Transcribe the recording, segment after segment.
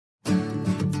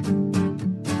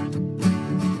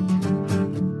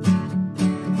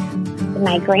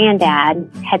My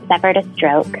granddad had suffered a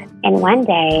stroke, and one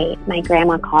day my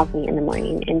grandma calls me in the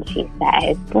morning and she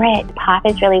says, "Britt, Pop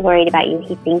is really worried about you.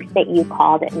 He thinks that you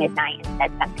called at midnight and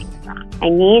said something was wrong. I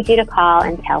need you to call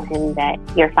and tell him that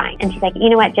you're fine." And she's like, "You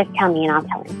know what? Just tell me and I'll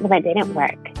tell him." Well, that didn't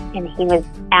work. And he was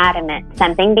adamant,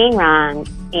 something being wrong,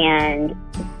 and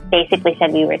basically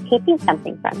said we were keeping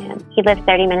something from him. He lives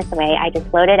 30 minutes away. I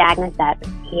just loaded Agnes up.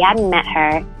 He hadn't met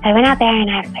her. So I went out there and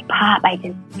I was like, "Pop,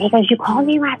 he goes, you called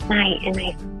me last night." And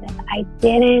I said, "I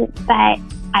didn't, but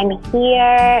I'm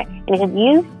here." And he said,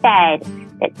 "You said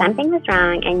that something was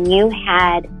wrong and you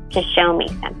had to show me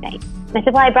something." And I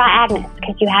said, "Well, I brought Agnes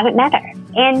because you haven't met her."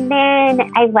 And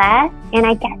then I left, and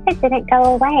I guess it didn't go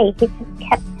away. He just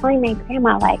kept telling my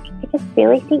grandma, like, "I just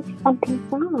really think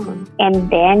something's wrong." And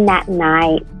then that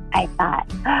night, I thought,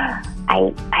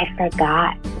 I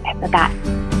forgot.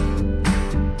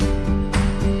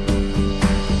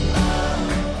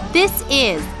 This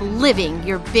is Living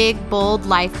Your Big, Bold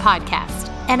Life podcast,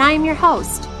 and I'm your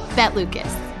host, Bet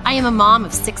Lucas. I am a mom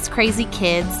of 6 crazy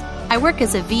kids. I work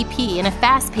as a VP in a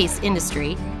fast-paced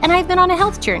industry, and I've been on a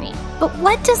health journey. But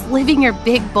what does living your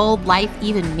big, bold life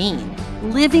even mean?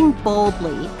 Living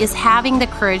boldly is having the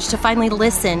courage to finally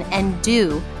listen and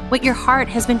do what your heart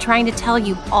has been trying to tell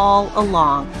you all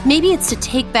along. Maybe it's to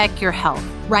take back your health,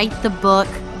 write the book,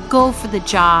 go for the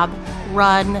job,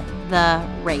 run the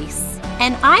race.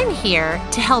 And I'm here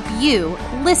to help you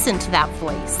listen to that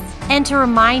voice and to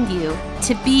remind you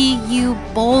to be you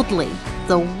boldly.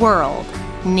 The world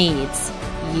needs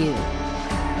you.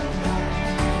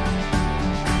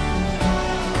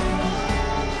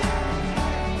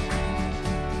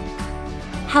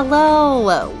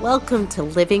 Hello, welcome to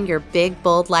Living Your Big,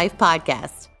 Bold Life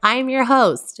podcast. I'm your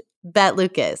host, Bet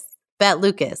Lucas. Bet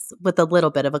Lucas with a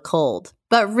little bit of a cold.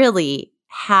 But really,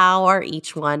 how are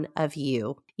each one of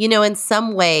you? You know, in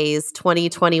some ways,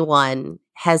 2021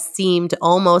 has seemed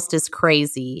almost as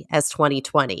crazy as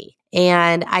 2020.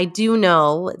 And I do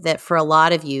know that for a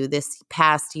lot of you, this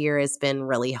past year has been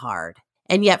really hard.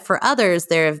 And yet for others,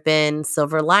 there have been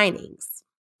silver linings.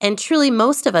 And truly,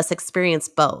 most of us experience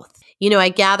both. You know, I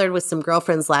gathered with some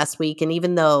girlfriends last week, and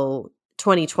even though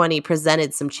 2020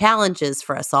 presented some challenges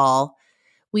for us all,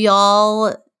 we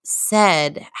all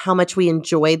said how much we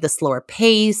enjoyed the slower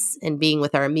pace and being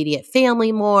with our immediate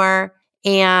family more.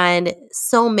 And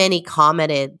so many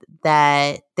commented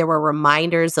that there were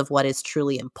reminders of what is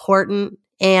truly important,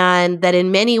 and that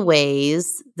in many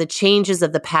ways, the changes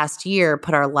of the past year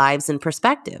put our lives in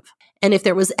perspective. And if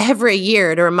there was ever a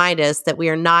year to remind us that we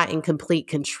are not in complete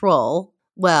control,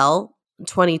 well,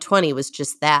 2020 was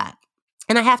just that.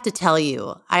 And I have to tell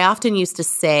you, I often used to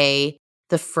say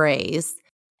the phrase,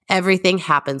 "Everything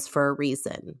happens for a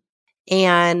reason."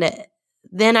 And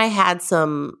then I had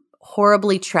some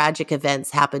horribly tragic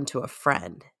events happen to a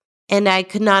friend, and I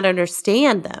could not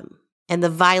understand them and the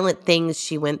violent things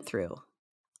she went through.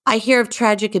 I hear of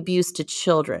tragic abuse to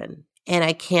children, and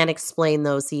I can't explain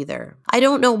those either. I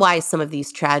don't know why some of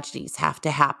these tragedies have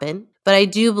to happen, but I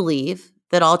do believe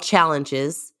that all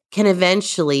challenges can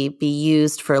eventually be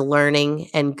used for learning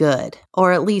and good,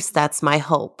 or at least that's my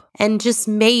hope. And just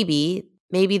maybe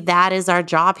that is our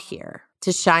job here,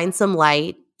 to shine some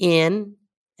light in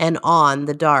and on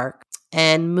the dark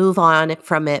and move on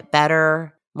from it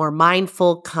better, more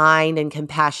mindful, kind, and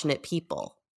compassionate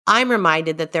people. I'm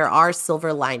reminded that there are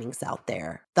silver linings out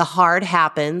there. The hard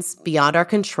happens beyond our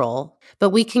control,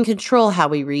 but we can control how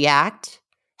we react,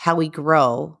 how we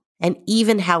grow, and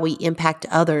even how we impact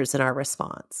others in our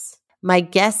response. My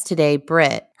guest today,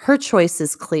 Britt, her choice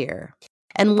is clear.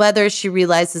 And whether she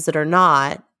realizes it or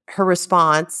not, her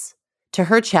response to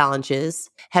her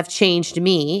challenges have changed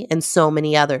me and so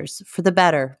many others for the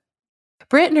better.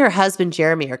 Britt and her husband,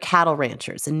 Jeremy, are cattle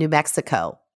ranchers in New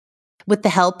Mexico. With the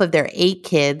help of their 8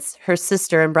 kids, her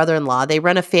sister and brother-in-law, they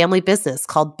run a family business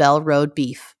called Bell Road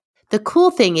Beef. The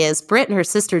cool thing is, Britt and her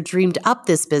sister dreamed up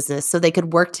this business so they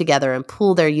could work together and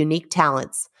pool their unique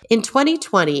talents. In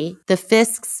 2020, the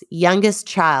Fisks' youngest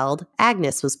child,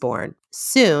 Agnes, was born.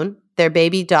 Soon, their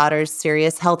baby daughter's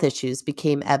serious health issues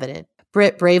became evident.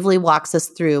 Britt bravely walks us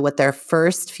through what their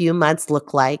first few months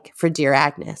look like for dear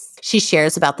Agnes. She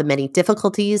shares about the many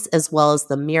difficulties as well as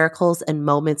the miracles and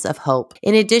moments of hope.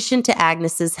 In addition to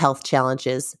Agnes's health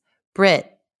challenges,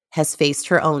 Britt has faced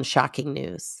her own shocking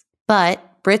news. But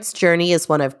Britt's journey is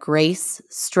one of grace,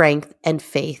 strength, and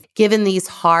faith. Given these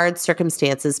hard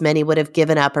circumstances, many would have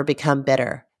given up or become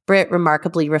bitter. Britt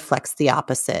remarkably reflects the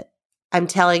opposite. I'm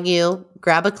telling you,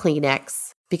 grab a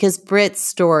Kleenex, because Britt's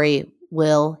story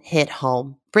will hit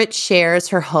home. Britt shares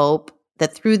her hope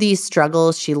that through these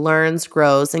struggles, she learns,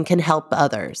 grows, and can help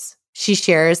others. She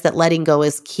shares that letting go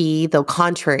is key, though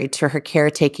contrary to her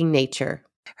caretaking nature.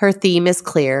 Her theme is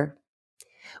clear.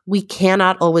 We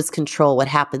cannot always control what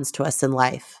happens to us in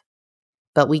life,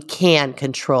 but we can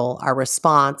control our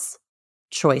response,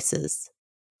 choices,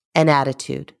 and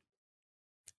attitude.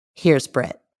 Here's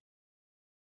Britt.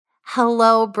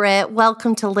 Hello, Britt.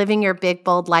 Welcome to Living Your Big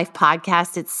Bold Life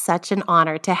podcast. It's such an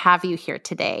honor to have you here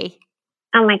today.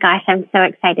 Oh my gosh, I'm so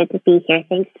excited to be here.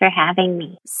 Thanks for having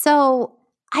me. So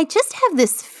I just have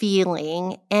this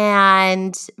feeling,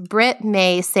 and Britt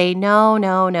may say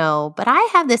no, but I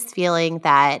have this feeling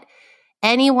that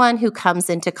anyone who comes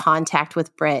into contact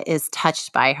with Britt is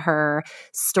touched by her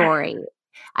story.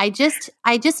 I just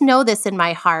know this in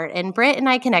my heart. And Britt and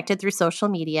I connected through social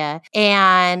media,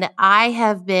 and I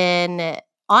have been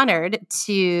honored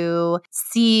to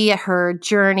see her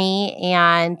journey.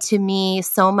 And to me,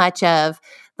 so much of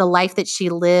the life that she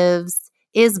lives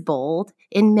is bold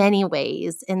in many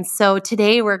ways. And so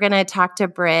today we're going to talk to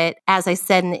Britt, as I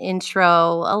said in the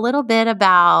intro, a little bit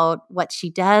about what she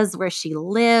does, where she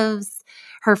lives,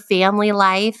 her family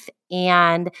life,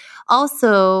 and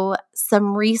also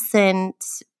some recent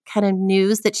kind of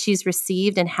news that she's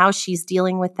received and how she's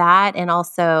dealing with that, and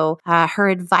also her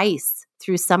advice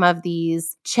through some of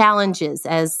these challenges,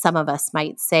 as some of us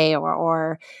might say,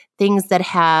 or things that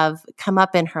have come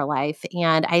up in her life.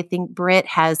 And I think Britt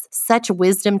has such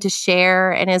wisdom to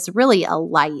share and is really a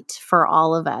light for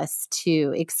all of us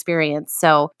to experience.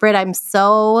 So, Britt, I'm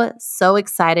so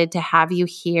excited to have you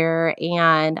here.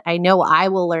 And I know I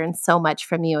will learn so much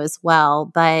from you as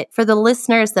well. But for the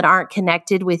listeners that aren't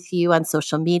connected with you on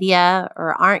social media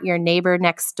or aren't your neighbor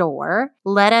next door,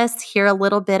 let us hear a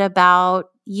little bit about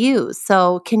you.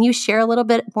 So can you share a little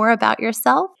bit more about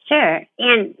yourself? Sure.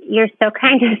 And you're so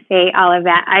kind to say all of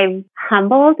that. I'm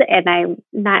humbled, and I'm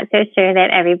not so sure that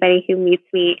everybody who meets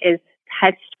me is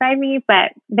touched by me,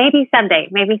 but maybe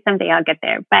someday I'll get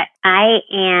there. But I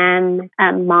am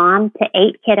a mom to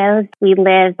 8 kiddos. We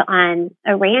live on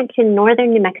a ranch in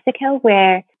northern New Mexico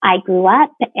where I grew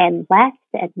up and left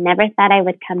and never thought I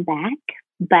would come back.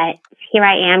 But here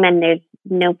I am, and there's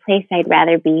no place I'd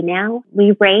rather be now.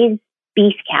 We raise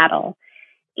beef cattle.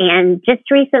 And just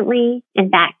recently, in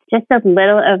fact, just a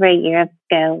little over a year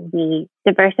ago, we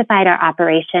diversified our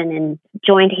operation and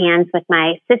joined hands with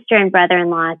my sister and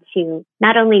brother-in-law to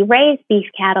not only raise beef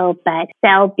cattle, but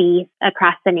sell beef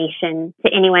across the nation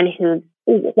to anyone who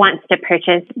wants to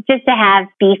purchase, just to have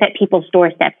beef at people's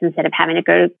doorsteps instead of having to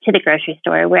go to the grocery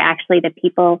store. We're actually the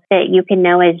people that you can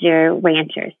know as your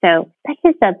rancher. So that's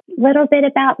just a little bit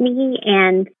about me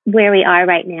and where we are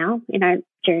right now in our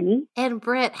journey. And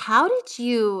Britt, how did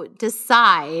you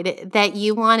decide that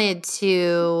you wanted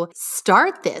to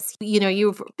start this? You know,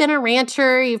 you've been a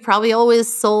rancher, you've probably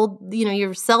always sold,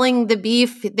 you're selling the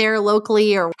beef there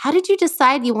locally, or how did you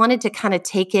decide you wanted to kind of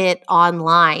take it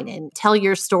online and tell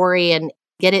your story and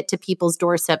get it to people's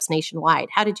doorsteps nationwide?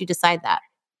 How did you decide that?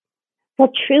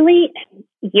 Well, truly,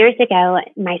 years ago,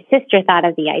 my sister thought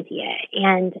of the idea.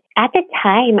 And at the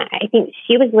time, I think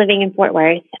she was living in Fort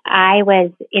Worth. I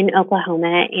was in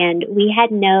Oklahoma, and we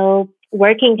had no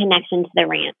working connection to the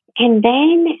ranch. And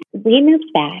then we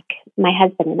moved back, my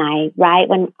husband and I, right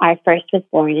when our first was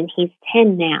born, and he's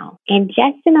 10 now. And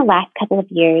just in the last couple of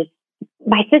years,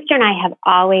 my sister and I have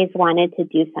always wanted to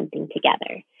do something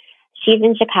together. She's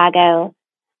in Chicago,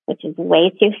 which is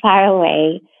way too far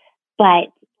away, but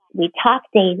we talk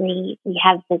daily. We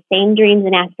have the same dreams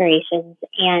and aspirations,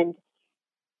 and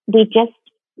we just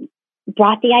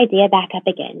brought the idea back up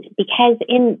again because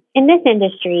in this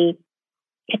industry,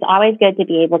 it's always good to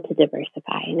be able to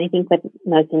diversify. And I think with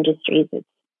most industries, it's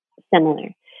similar.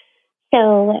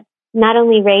 So not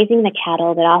only raising the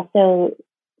cattle, but also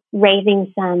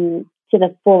raising some to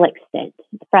the full extent,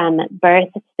 from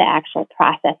birth to the actual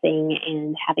processing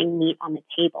and having meat on the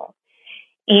table.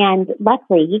 And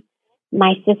luckily,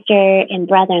 my sister and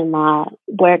brother-in-law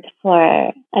work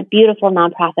for a beautiful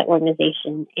nonprofit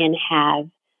organization and have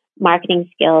marketing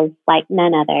skills like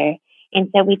none other. And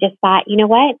so we just thought, you know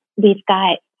what? We've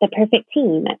got the perfect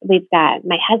team. We've got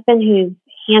my husband who's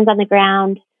hands on the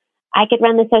ground. I could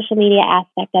run the social media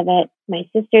aspect of it. My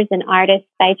sister's an artist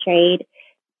by trade,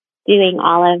 doing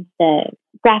all of the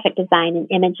graphic design and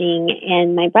imaging.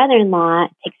 And my brother-in-law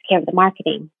takes care of the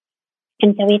marketing.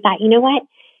 And so we thought, you know what?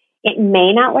 It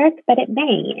may not work, but it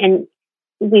may. And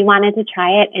we wanted to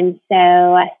try it. And so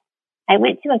I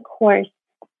went to a course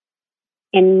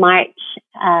in March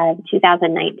of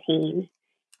 2019,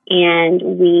 and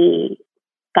we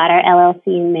got our LLC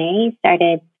in May,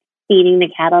 started feeding the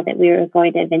cattle that we were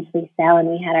going to eventually sell, and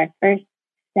we had our first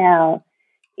sale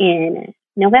in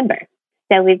November.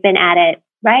 So we've been at it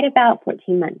right about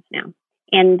 14 months now.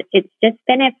 And it's just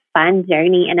been a fun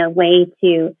journey and a way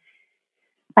to,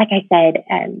 like I said,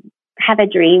 have a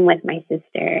dream with my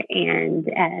sister and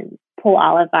pull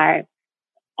all of our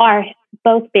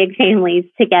both big families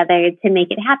together to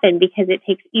make it happen, because it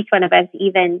takes each one of us,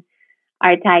 even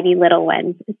our tiny little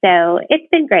ones. So it's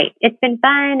been great. It's been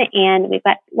fun, and we've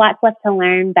got lots left to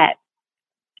learn, but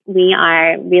we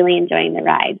are really enjoying the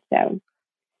ride. So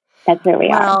that's where we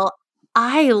are. Well,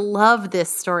 I love this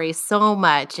story so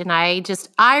much. And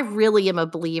I really am a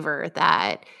believer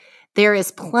that there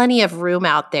is plenty of room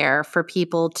out there for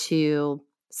people to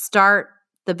start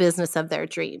the business of their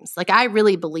dreams. Like, I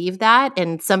really believe that.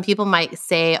 And some people might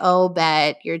say, oh,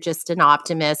 Bet, you're just an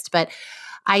optimist. But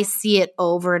I see it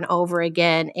over and over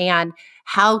again. And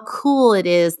how cool it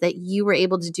is that you were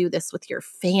able to do this with your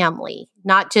family,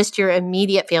 not just your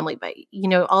immediate family, but,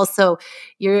 also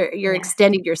you're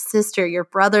extending your sister, your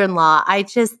brother-in-law. I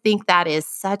just think that is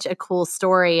such a cool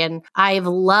story. And I've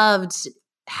loved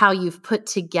how you've put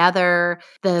together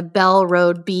the Bell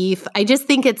Road beef. I just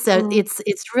think it's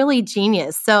really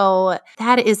genius. So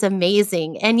that is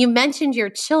amazing. And you mentioned your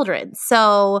children.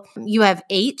 So you have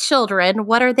 8 children.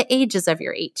 What are the ages of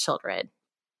your 8 children?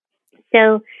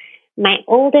 So my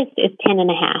oldest is 10 and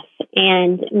a half,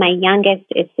 and my youngest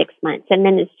is 6 months. And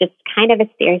then it's just kind of a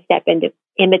stair step in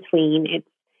between. It's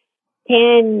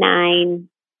 10, 9,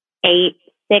 8,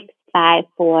 6, 5,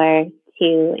 4,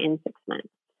 2, and 6 months.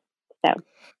 So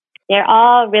they're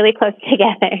all really close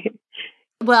together.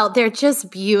 Well, they're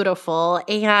just beautiful.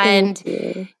 And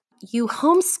you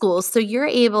homeschool, so you're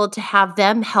able to have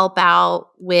them help out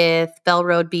with Bell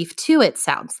Road beef too, it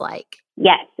sounds like.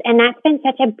 Yes, and that's been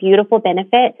such a beautiful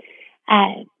benefit.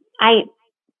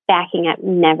 Backing up,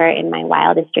 never in my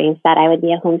wildest dreams thought I would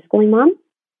be a homeschooling mom.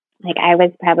 Like, I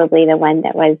was probably the one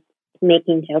that was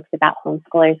making jokes about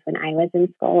homeschoolers when I was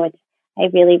in school, which I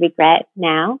really regret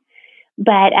now.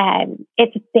 But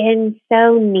it's been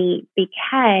so neat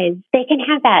because they can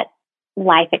have that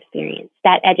life experience,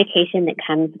 that education that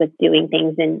comes with doing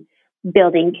things and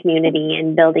building community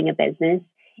and building a business.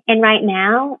 And right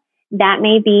now, that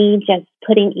may be just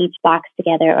putting each box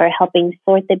together or helping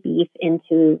sort the beef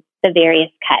into the various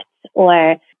cuts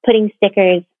or putting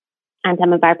stickers on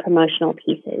some of our promotional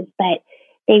pieces. But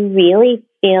they really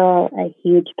feel a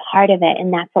huge part of it,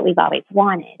 and that's what we've always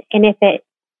wanted. And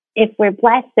if we're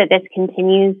blessed that this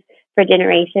continues for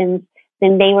generations,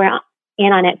 then they were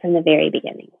in on it from the very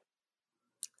beginning.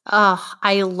 Oh,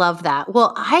 I love that.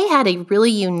 Well, I had a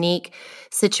really unique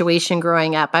situation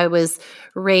growing up. I was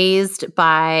raised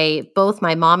by both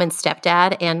my mom and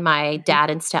stepdad and my dad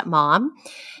and stepmom.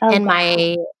 And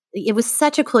it was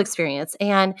such a cool experience.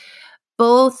 And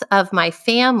both of my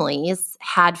families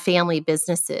had family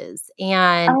businesses.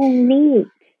 And neat.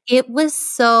 I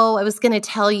was going to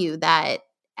tell you that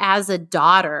as a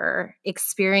daughter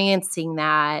experiencing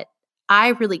that, I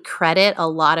really credit a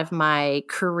lot of my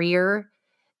career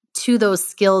to those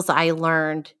skills I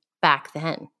learned back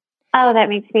then. Oh, that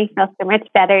makes me feel so much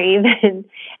better even.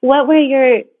 What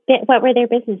were their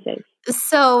businesses?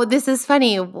 So this is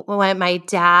funny. When my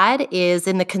dad is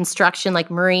in the construction, like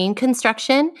marine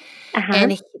construction,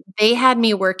 and they had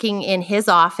me working in his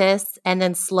office and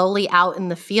then slowly out in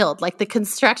the field, like the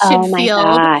construction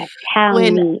field. Gosh, how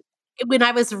neat. When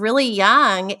I was really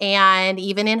young and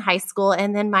even in high school.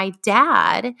 And then my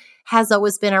dad has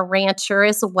always been a rancher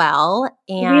as well.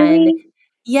 And really?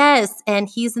 Yes, and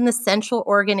he's in the Central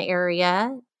Oregon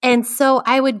area. And so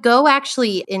I would go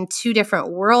actually in 2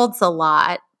 different worlds a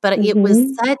lot, but it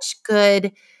was such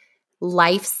good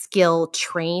life skill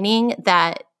training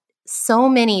that so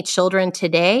many children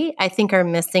today, I think, are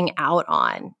missing out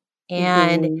on.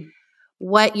 And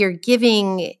what you're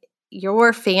giving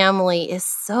your family is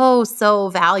so, so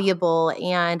valuable.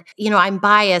 And, I'm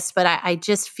biased, but I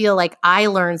just feel like I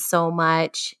learned so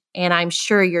much, and I'm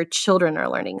sure your children are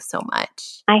learning so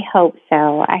much. I hope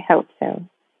so.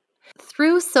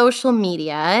 Through social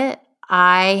media,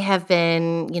 I have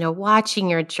been, watching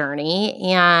your journey,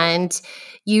 and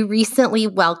you recently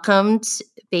welcomed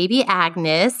baby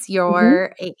Agnes.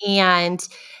 And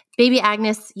baby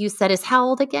Agnes, you said, is how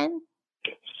old again?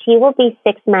 She will be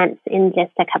 6 months in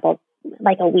just a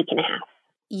week and a half.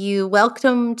 You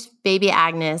welcomed baby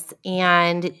Agnes,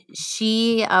 and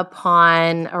she,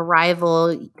 upon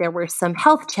arrival, there were some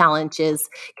health challenges.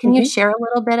 Can you share a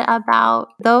little bit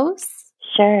about those?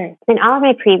 Sure. In all of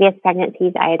my previous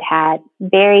pregnancies, I had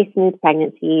very smooth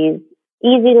pregnancies,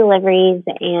 easy deliveries,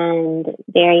 and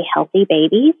very healthy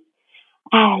babies.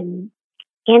 And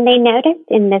they noticed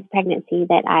in this pregnancy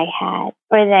that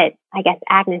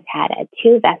Agnes had a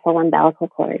 2-vessel umbilical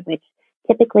cord, which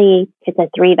typically it's a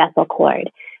 3-vessel cord.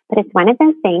 But it's one of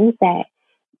those things that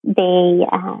they,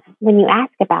 when you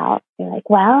ask about, they're like,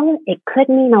 well, it could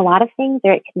mean a lot of things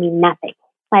or it could mean nothing.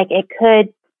 Like it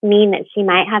could mean that she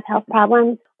might have health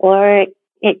problems or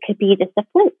it could be just a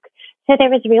fluke. So there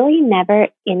was really never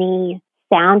any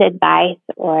sound advice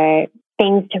or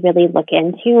things to really look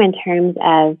into in terms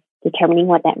of determining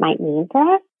what that might mean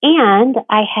for us. And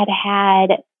I had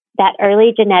that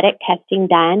early genetic testing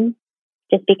done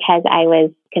just because I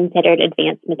was considered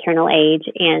advanced maternal age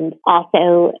and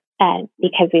also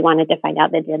because we wanted to find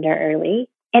out the gender early.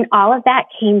 And all of that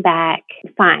came back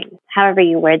fine, however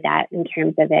you word that in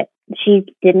terms of it. She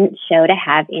didn't show to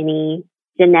have any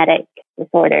genetic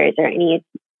disorders or any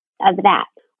of that.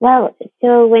 Well,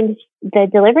 so when the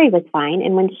delivery was fine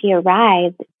and when she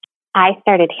arrived, I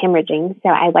started hemorrhaging, so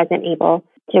I wasn't able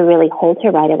to really hold her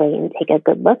right away and take a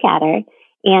good look at her.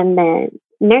 And the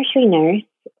nursery nurse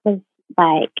was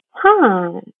like,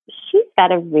 she's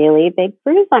got a really big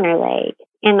bruise on her leg.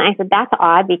 And I said, that's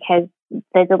odd because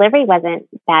the delivery wasn't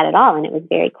bad at all and it was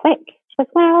very quick. She goes,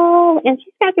 well, and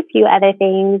she's got a few other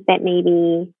things that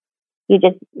maybe you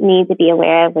just need to be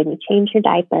aware of when you change your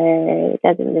diaper. It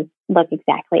doesn't just look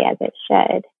exactly as it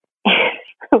should.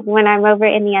 When I'm over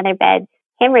in the other bed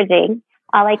hemorrhaging,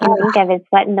 all I can think of is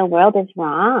what in the world is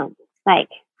wrong. Like,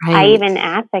 right. I even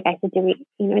asked, like, I said, do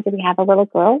we have a little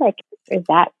girl? Like, is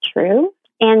that true?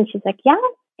 And she's like, yeah.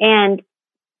 And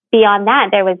beyond that,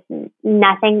 there was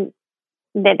nothing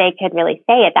that they could really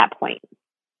say at that point.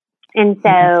 And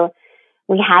so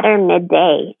we had her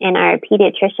midday, and our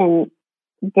pediatrician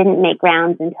didn't make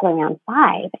rounds until around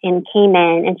 5 and came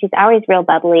in, and she's always real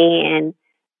bubbly and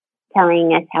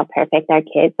telling us how perfect our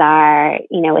kids are,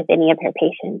 with any of her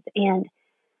patients. And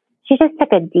she just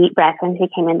took a deep breath when she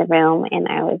came in the room, and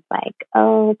I was like,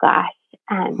 oh gosh.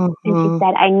 And she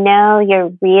said, I know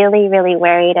you're really, really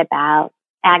worried about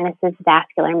Agnes's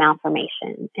vascular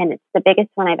malformation, and it's the biggest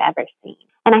one I've ever seen.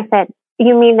 And I said,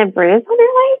 you mean the bruise on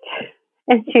her leg?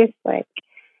 And she's like,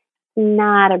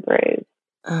 not a bruise.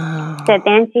 Oh. So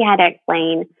then she had to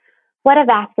explain what a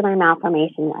vascular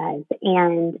malformation was,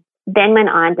 and then went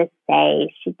on to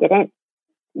say she didn't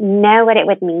know what it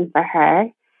would mean for her,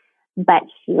 but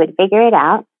she would figure it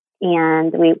out,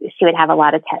 and she would have a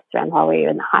lot of tests run while we were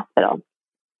in the hospital.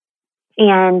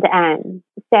 And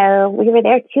so we were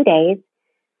there 2 days,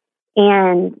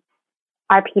 and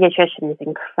our pediatrician is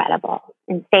incredible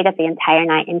and stayed up the entire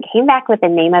night and came back with the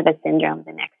name of a syndrome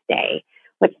the next day,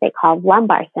 which they called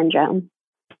lumbar syndrome,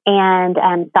 and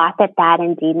thought that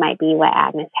indeed might be what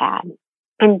Agnes had.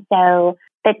 And so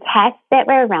the tests that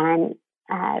were run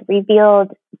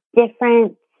revealed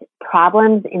different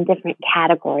problems in different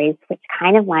categories, which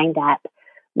kind of lined up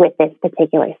with this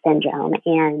particular syndrome.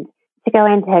 And to go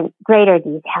into greater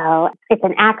detail, it's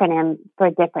an acronym for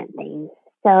different things.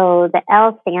 So the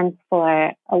L stands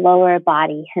for a lower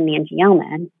body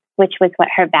hemangioma, which was what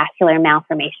her vascular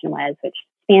malformation was, which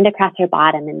spanned across her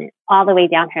bottom and all the way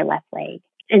down her left leg.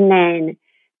 And then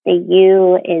the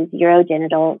U is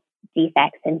urogenital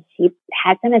defects, and she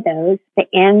had some of those. The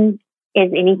M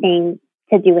is anything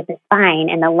to do with the spine.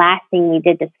 And the last thing we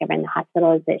did discover in the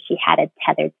hospital is that she had a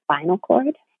tethered spinal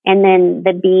cord. And then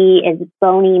the B is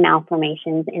bony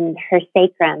malformations, and her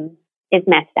sacrum is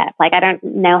messed up. Like, I don't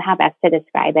know how best to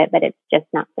describe it, but it's just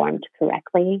not formed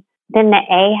correctly. Then the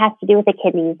A has to do with the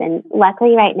kidneys. And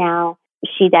luckily right now,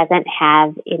 she doesn't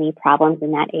have any problems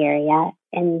in that area.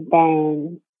 And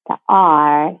then the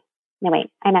R, no, wait,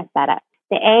 I messed that up.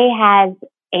 The A has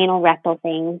anal rectal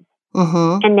things.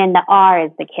 And then the R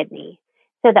is the kidney.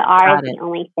 So the R is the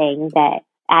only thing that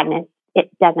Agnes, it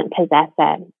doesn't possess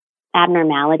a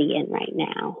abnormality in right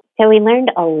now. So we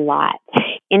learned a lot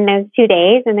in those 2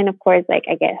 days. And then, of course, like,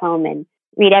 I get home and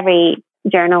read every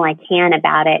journal I can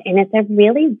about it. And it's a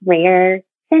really rare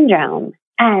syndrome.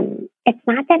 It's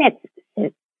not that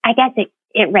it's, I guess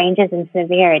it ranges in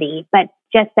severity, but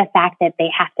just the fact that they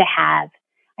have to have,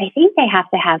 I think they have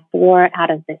to have 4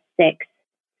 out of the 6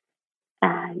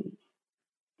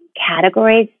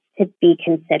 categories to be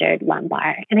considered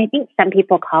lumbar. And I think some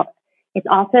people it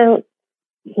also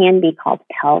can be called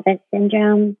pelvis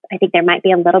syndrome. I think there might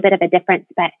be a little bit of a difference,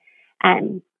 but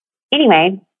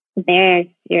anyway, there's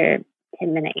your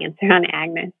 10-minute answer on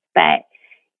Agnes. But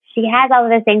she has all of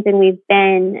those things, and we've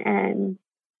been,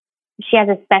 she has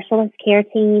a specialist care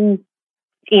team,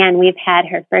 and we've had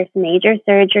her first major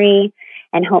surgery,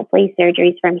 and hopefully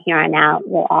surgeries from here on out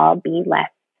will all be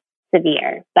less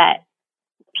severe. But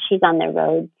she's on the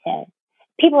road to,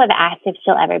 people have asked if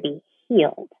she'll ever be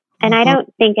healed. And I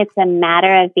don't think it's a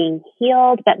matter of being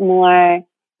healed, but more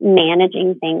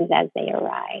managing things as they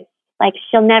arise. Like,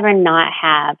 she'll never not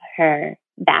have her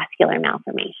vascular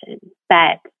malformation,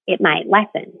 but it might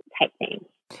lessen type thing.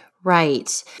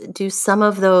 Right. Do some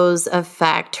of those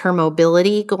affect her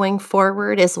mobility going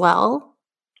forward as well?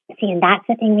 See, and that's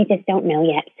the thing we just don't know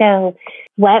yet. So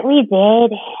what we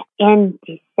did in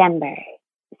December,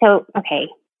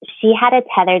 she had a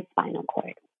tethered spinal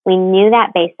cord. We knew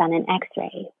that based on an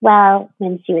x-ray. Well,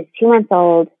 when she was 2 months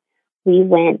old, we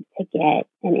went to get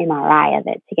an MRI of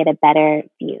it to get a better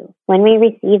view. When we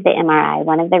received the MRI,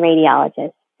 one of the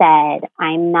radiologists said,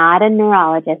 I'm not a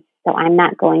neurologist, so I'm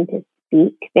not going to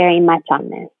speak very much on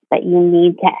this, but you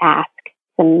need to ask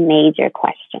some major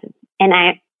questions. And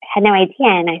I had no idea.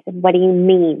 And I said, what do you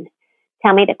mean?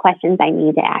 Tell me the questions I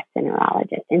need to ask the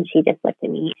neurologist. And she just looked at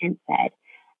me and said,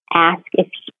 ask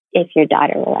if your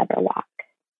daughter will ever walk.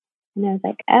 And I was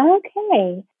like,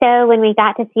 okay. So when we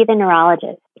got to see the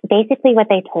neurologist, basically what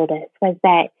they told us was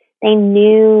that they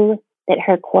knew that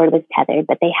her cord was tethered,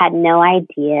 but they had no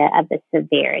idea of the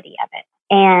severity of it.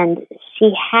 And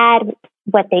she had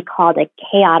what they called a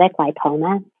chaotic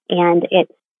lipoma. And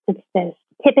it's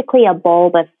typically a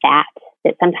bulb of fat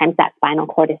that sometimes that spinal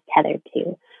cord is tethered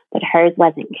to, but hers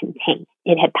wasn't contained.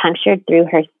 It had punctured through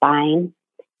her spine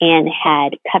and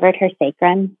had covered her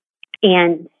sacrum.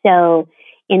 And so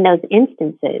in those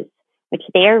instances, which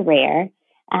they're rare,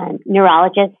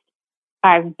 neurologists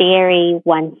are very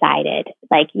one-sided.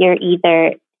 Like you're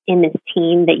either in this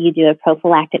team that you do a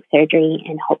prophylactic surgery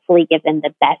and hopefully give them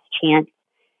the best chance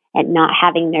at not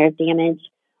having nerve damage,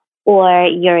 or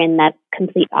you're in the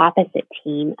complete opposite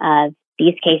team of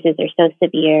these cases are so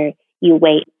severe, you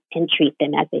wait and treat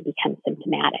them as they become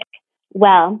symptomatic.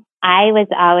 Well, I was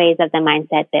always of the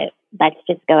mindset that let's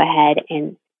just go ahead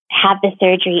and have the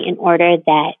surgery in order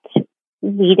that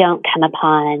we don't come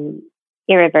upon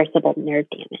irreversible nerve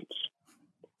damage.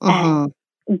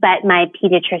 But my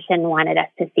pediatrician wanted us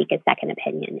to seek a second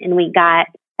opinion. And we got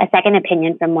a second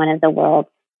opinion from one of the world's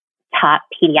top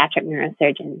pediatric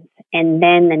neurosurgeons. And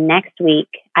then the next week,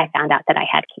 I found out that I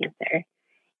had cancer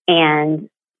and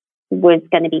was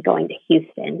going to be going to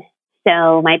Houston.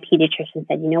 So my pediatrician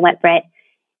said, you know what, Britt,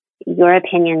 your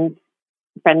opinions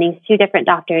from these two different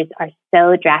doctors are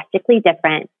so drastically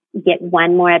different. Get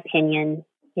one more opinion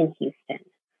in Houston.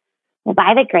 Well,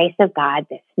 by the grace of God,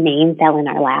 this name fell in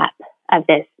our lap of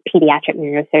this pediatric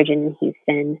neurosurgeon in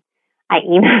Houston. I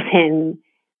emailed him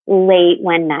late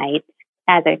one night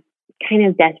as a kind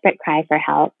of desperate cry for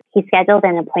help. He scheduled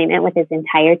an appointment with his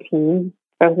entire team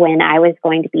for when I was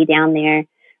going to be down there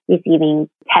receiving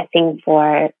testing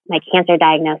for my cancer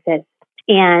diagnosis.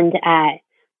 And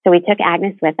so we took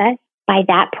Agnes with us. By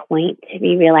that point,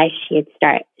 we realized she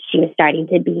was starting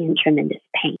to be in tremendous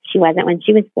pain. She wasn't when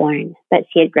she was born, but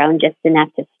she had grown just enough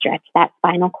to stretch that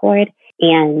spinal cord.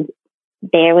 And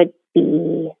there would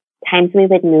be times we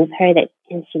would move her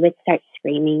and she would start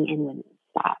screaming and wouldn't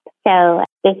stop. So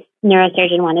this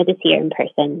neurosurgeon wanted to see her in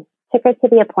person, took her to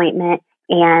the appointment,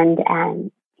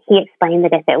 and he explained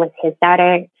that if it was his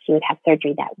daughter, she would have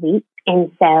surgery that week.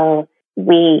 And so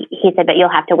he said, but you'll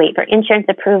have to wait for insurance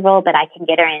approval, but I can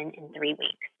get her in 3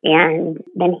 weeks. And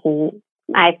then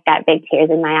I've got big tears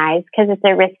in my eyes because it's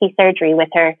a risky surgery with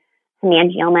her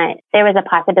hemangioma. There was a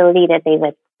possibility that they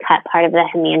would cut part of the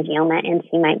hemangioma and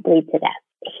she might bleed to death.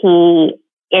 He,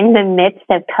 in the midst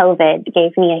of COVID,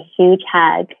 gave me a huge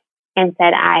hug and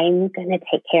said, I'm going to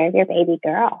take care of your baby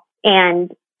girl.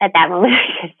 And at that moment,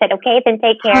 I just said, okay, then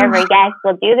take care of her. Yes,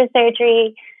 we'll do the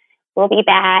surgery. We'll be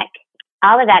back.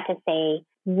 All of that to say,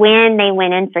 when they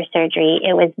went in for surgery,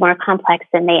 it was more complex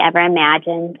than they ever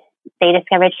imagined. They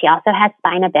discovered she also has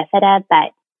spina bifida, but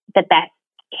the best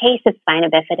case of spina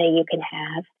bifida you can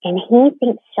have. And he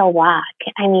thinks she'll walk.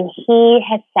 I mean, he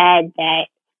has said that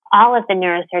all of the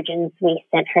neurosurgeons we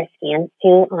sent her scans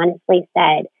to honestly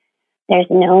said, there's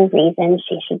no reason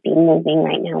she should be moving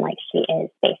right now like she is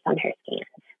based on her scans.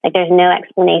 Like there's no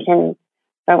explanation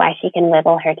for why she can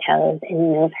wiggle her toes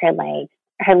and move her legs,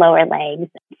 her lower legs.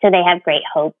 So they have great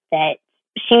hope that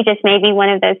she just may be one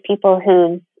of those people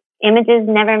whose images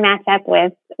never match up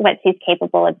with what she's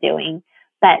capable of doing.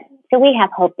 But so we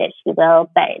have hope that she will,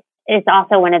 but it's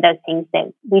also one of those things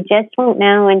that we just won't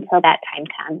know until that time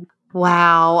comes.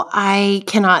 Wow. I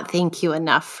cannot thank you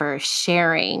enough for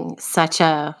sharing such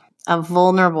a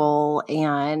vulnerable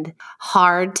and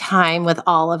hard time with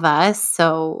all of us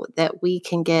so that we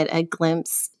can get a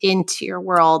glimpse into your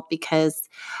world, because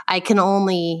I can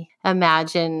only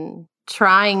imagine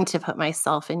trying to put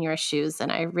myself in your shoes.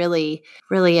 And I really,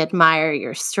 really admire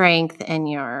your strength and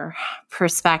your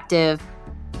perspective.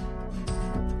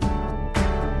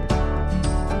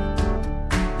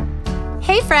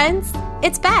 Hey friends,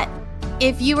 it's Bet.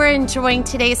 If you are enjoying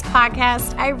today's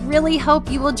podcast, I really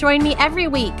hope you will join me every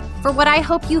week for what I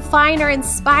hope you find are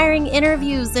inspiring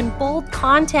interviews and bold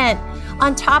content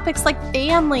on topics like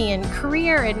family and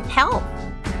career and health.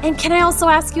 And can I also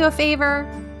ask you a favor?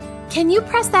 Can you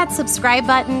press that subscribe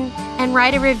button and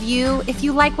write a review if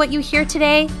you like what you hear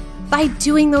today? By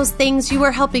doing those things, you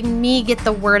are helping me get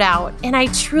the word out, and I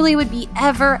truly would be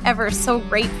ever so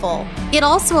grateful. It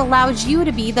also allows you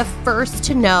to be the first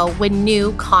to know when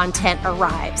new content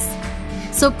arrives.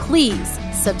 So please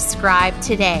subscribe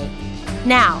today.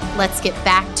 Now, let's get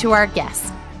back to our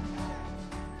guest.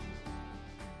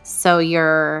 So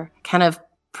you're kind of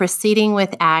proceeding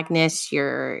with Agnes,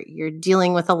 you're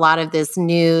dealing with a lot of this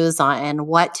news and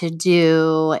what to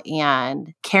do,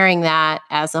 and carrying that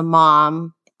as a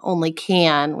mom only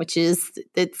can,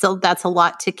 that's a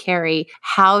lot to carry.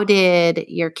 How did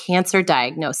your cancer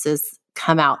diagnosis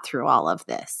come out through all of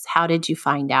this? How did you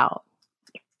find out?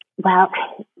 Well,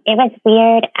 it was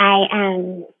weird.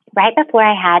 I right before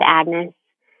I had Agnes,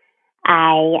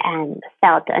 I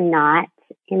felt a knot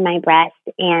in my breast,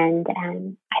 and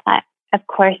I thought, of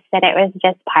course, that it was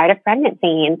just part of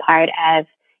pregnancy and part of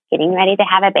getting ready to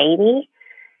have a baby,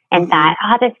 and thought,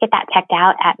 I'll just get that checked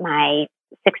out at my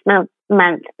 6-month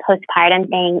postpartum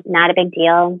thing, not a big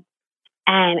deal.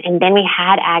 And then we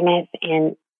had Agnes,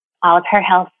 and all of her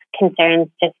health concerns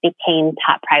just became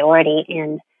top priority.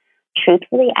 And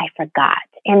truthfully, I forgot.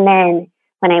 And then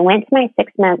when I went to my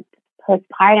 6-month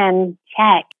postpartum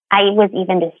check, I was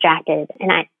even distracted.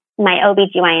 And my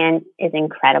OBGYN is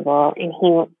incredible. And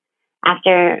he,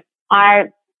 after our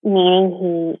meeting,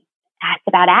 he asked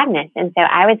about Agnes. And so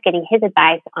I was getting his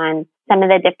advice on some of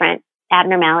the different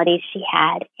abnormalities she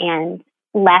had, and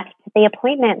left the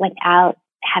appointment without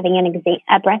having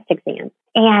a breast exam.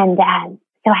 And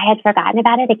so I had forgotten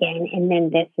about it again. And then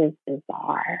this is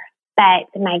bizarre.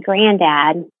 But my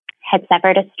granddad had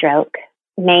suffered a stroke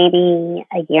maybe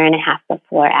a year and a half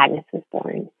before Agnes was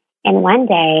born. And one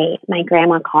day, my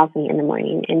grandma calls me in the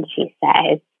morning and she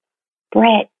says,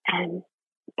 Britt,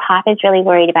 Pop is really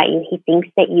worried about you. He thinks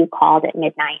that you called at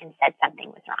midnight and said something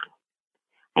was wrong.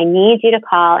 I need you to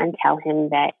call and tell him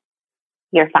that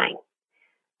you're fine.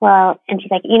 Well, and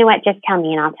she's like, you know what? Just tell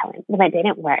me and I'll tell him. Well, it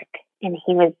didn't work. And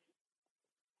he was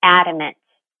adamant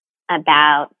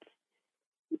about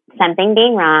something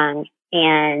being wrong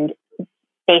and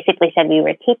basically said we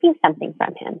were keeping something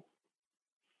from him.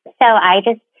 So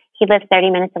he lives 30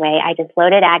 minutes away. I just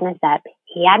loaded Agnes up.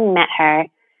 He hadn't met her.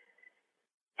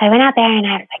 So I went out there and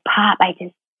I was like, Pop,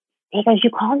 he goes,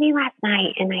 you called me last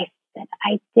night. And I said,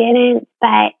 I didn't,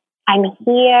 but I'm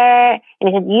here. And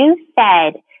he said, you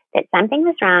said that something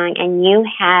was wrong and you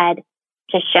had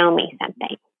to show me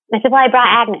something. I said, well, I brought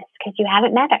Agnes because you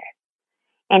haven't met her.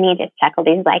 And he just chuckled.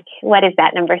 He's like, what is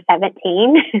that, number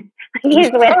 17? He's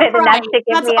with it enough to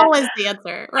give me always the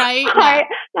answer, right? A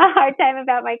hard time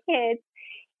about my kids.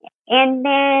 And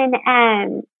then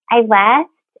I left,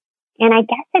 and I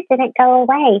guess it didn't go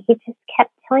away. He just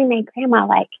kept telling my grandma,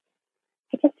 like,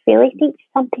 I just really think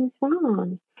something's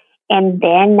wrong. And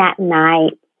then that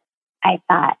night, I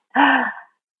thought,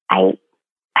 I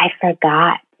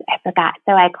forgot.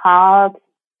 So I called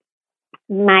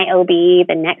my OB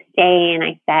the next day and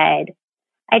I said,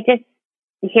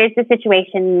 here's the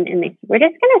situation. And they said, we're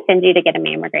just going to send you to get a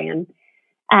mammogram.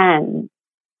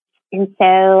 And so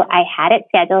I had it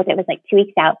scheduled. It was like 2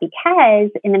 weeks out because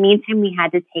in the meantime, we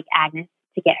had to take Agnes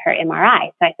to get her MRI.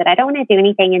 So I said, I don't want to do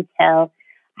anything until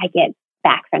I get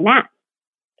back from that,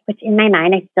 which in my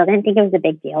mind, I still didn't think it was a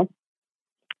big deal.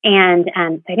 And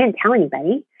so I didn't tell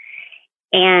anybody.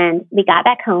 And we got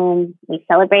back home. We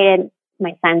celebrated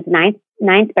my son's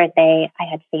ninth birthday. I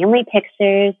had family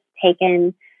pictures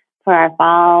taken for our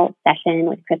fall session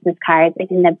with Christmas cards.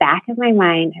 And in the back of my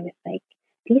mind, I was like,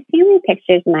 these family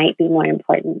pictures might be more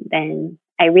important than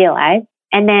I realized.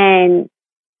 And then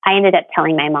I ended up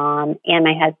telling my mom and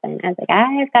my husband, I was like,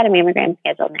 I've got a mammogram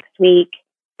scheduled next week.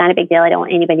 It's not a big deal. I don't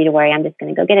want anybody to worry. I'm just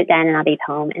going to go get it done and I'll be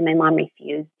home. And my mom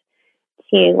refused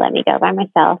to let me go by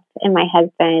myself. And my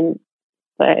husband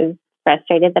was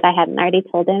frustrated that I hadn't already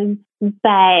told him.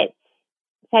 But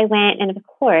so I went, and of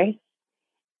course,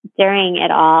 during it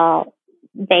all,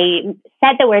 they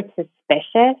said the word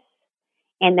suspicious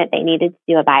and that they needed to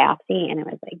do a biopsy. And I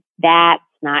was like, that's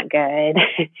not good.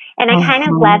 And I kind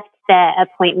of left the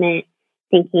appointment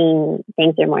thinking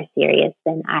things were more serious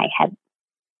than I had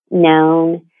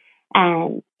known,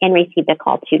 and received a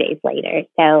call 2 days later.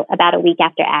 So about a week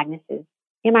after Agnes's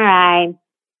MRI,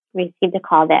 received a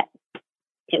call that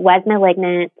it was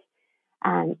malignant.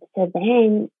 So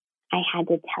then I had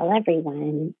to tell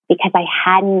everyone because I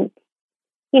hadn't,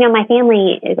 my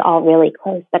family is all really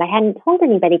close, but I hadn't told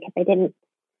anybody because I didn't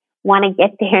want to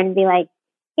get there and be like,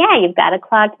 yeah, you've got a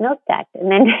clogged milk duct,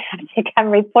 and then have to come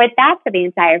report that to the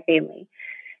entire family.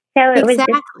 So it was just,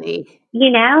 Exactly.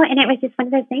 and it was just one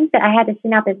of those things that I had to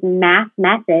send out this mass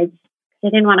message. I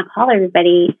didn't want to call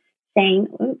everybody saying,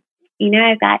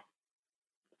 I've got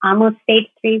almost stage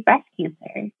 3 breast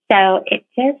cancer. So it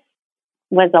just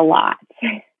was a lot.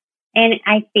 And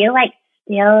I feel like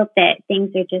still that things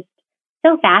are just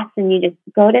so fast and you just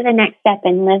go to the next step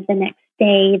and live the next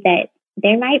day, that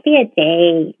there might be a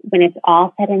day when it's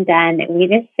all said and done that we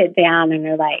just sit down and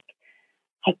are like,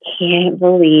 I can't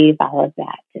believe all of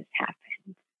that just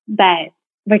happened. But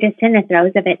we're just in the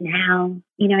throes of it now.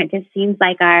 It just seems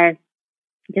like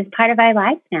just part of our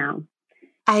life now.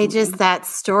 That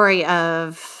story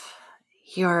of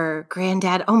your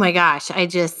granddad, oh my gosh,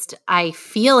 I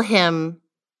feel him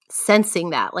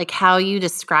sensing that, like how you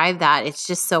describe that. It's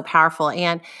just so powerful.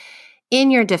 And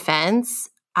in your defense,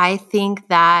 I think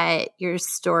that your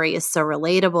story is so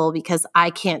relatable, because I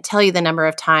can't tell you the number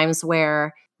of times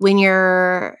where when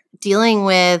you're dealing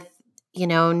with,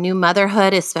 new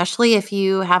motherhood, especially if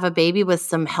you have a baby with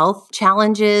some health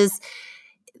challenges,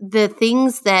 the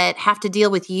things that have to deal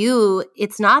with you,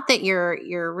 it's not that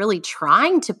you're really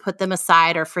trying to put them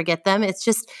aside or forget them. It's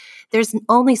just there's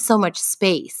only so much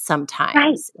space sometimes.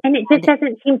 Right. And it just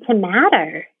doesn't seem to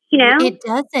matter, It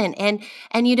doesn't.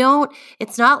 And you don't,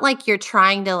 it's not like you're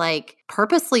trying to like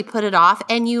purposely put it off.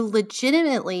 And you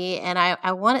legitimately, and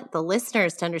I want the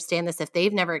listeners to understand this if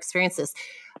they've never experienced this,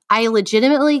 I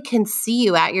legitimately can see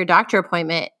you at your doctor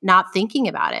appointment not thinking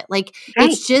about it. Like Right.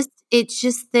 it's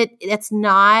just that it's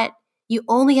not, you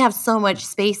only have so much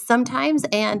space sometimes.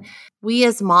 And we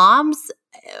as moms,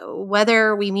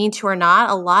 whether we mean to or not,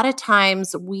 a lot of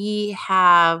times we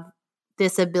have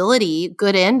this ability,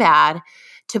 good and bad,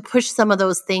 to push some of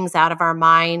those things out of our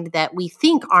mind that we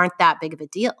think aren't that big of a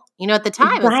deal. At the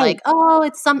time, it's like, oh,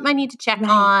 it's something I need to check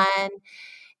on.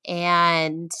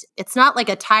 And it's not like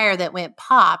a tire that went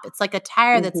pop. It's like a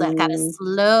tire that's like got a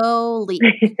slow leak,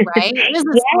 right? There's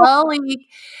a slow leak.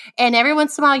 And every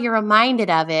once in a while, you're reminded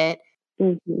of it.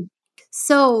 Mm-hmm.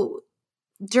 So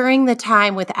during the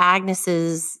time with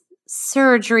Agnes's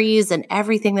surgeries and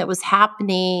everything that was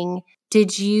happening,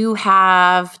 did you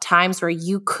have times where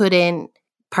you couldn't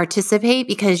participate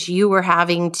because you were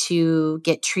having to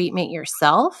get treatment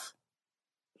yourself?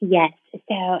 Yes.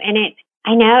 So,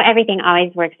 I know everything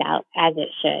always works out as it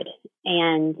should,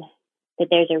 and that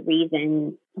there's a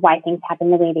reason why things happen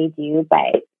the way they do,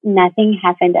 but nothing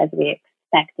happened as we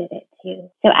expected it to.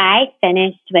 So I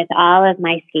finished with all of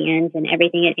my scans and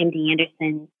everything at MD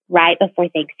Anderson right before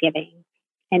Thanksgiving.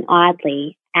 And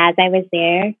oddly, as I was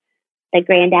there, the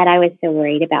granddad I was so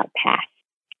worried about passed.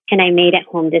 And I made it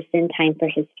home just in time for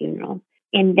his funeral.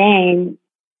 And then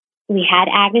we had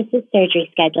Agnes's surgery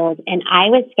scheduled, and I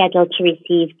was scheduled to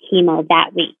receive chemo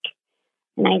that week.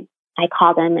 And I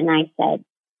called him and I said,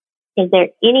 is there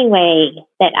any way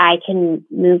that I can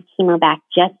move chemo back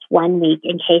just 1 week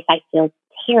in case I feel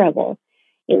terrible?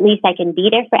 At least I can be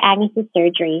there for Agnes's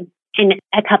surgery in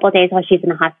a couple of days while she's in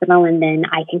the hospital, and then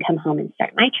I can come home and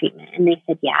start my treatment. And they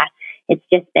said, yeah,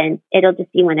 it'll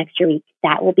just be 1 extra week.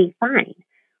 That will be fine.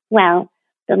 Well,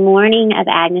 the morning of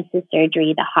Agnes's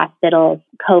surgery, the hospital's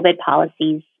COVID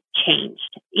policies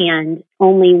changed, and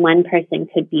only one person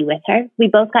could be with her. We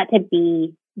both got to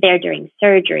be there during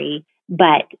surgery,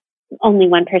 but only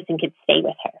one person could stay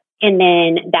with her. And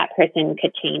then that person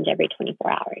could change every 24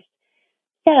 hours.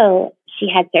 So she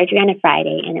had surgery on a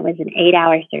Friday, and it was an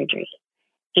 8-hour surgery.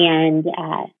 And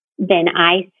then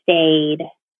I stayed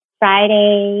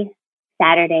Friday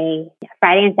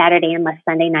and Saturday, and left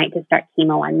Sunday night to start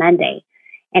chemo on Monday.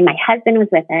 And my husband was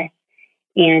with us,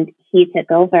 and he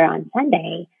took over on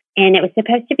Sunday. And it was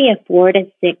supposed to be a 4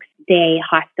 to 6 day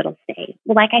hospital stay.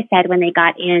 Well, like I said, when they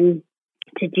got in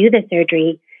to do the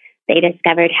surgery, they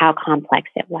discovered how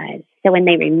complex it was. So when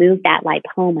they removed that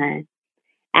lipoma,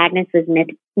 Agnes was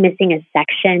missing a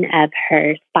section of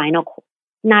her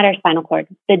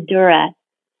the dura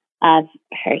of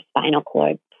her spinal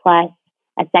cord, plus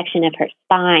a section of her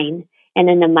spine, and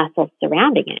then the muscles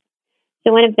surrounding it.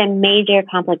 So one of the major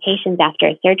complications after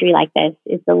a surgery like this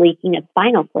is the leaking of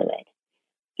spinal fluid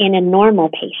in a normal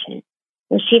patient.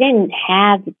 Well, she didn't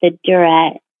have the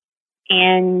dura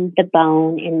and the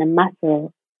bone and the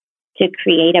muscle to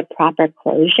create a proper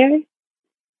closure.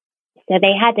 So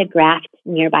they had to graft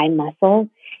nearby muscle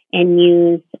and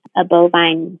use a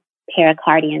bovine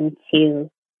pericardium to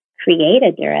create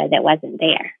a dura that wasn't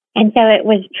there. And so it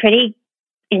was pretty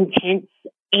intense,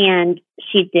 and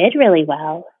she did really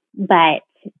well, but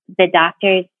the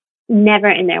doctors never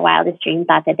in their wildest dreams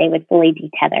thought that they would fully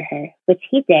detether her, which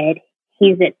he did.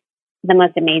 He's the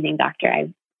most amazing doctor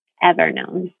I've ever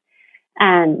known.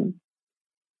 And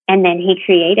then he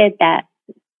created that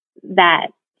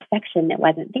section that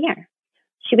wasn't there.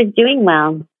 She was doing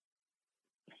well.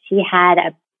 She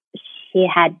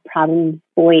had problems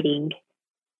voiding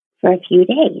for a few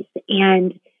days,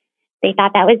 and they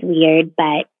thought that was weird,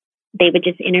 but they would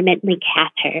just intermittently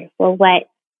cath her. Well, what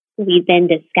we then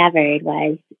discovered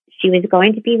was she was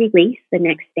going to be released the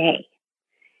next day.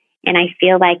 And I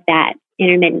feel like that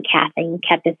intermittent cathing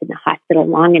kept us in the hospital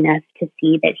long enough to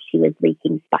see that she was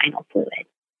leaking spinal fluid.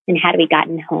 And had we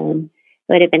gotten home,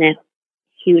 it would have been a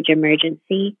huge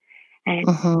emergency. And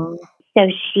so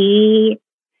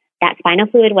that spinal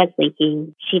fluid was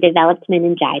leaking. She developed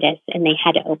meningitis, and they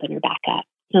had to open her back up.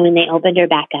 So when they opened her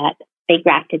back up, they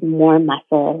grafted more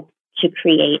muscle to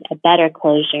create a better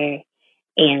closure,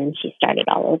 and she started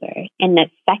all over. And the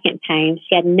second time,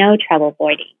 she had no trouble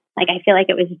voiding. Like, I feel like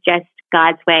it was just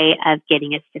God's way of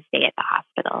getting us to stay at the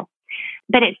hospital.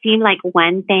 But it seemed like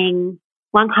one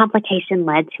complication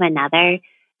led to another.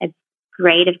 As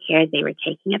great of care as they were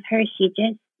taking of her,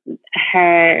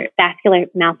 her vascular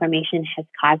malformation has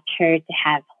caused her to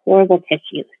have horrible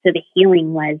tissue. So the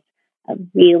healing was a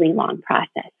really long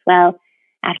process. Well,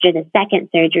 after the second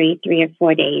surgery, 3 or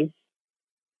 4 days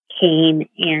came,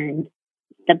 and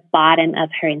the bottom of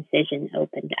her incision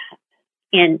opened up,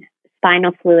 and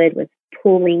spinal fluid was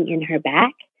pooling in her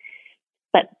back.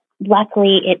 But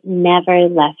luckily, it never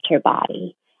left her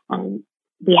body.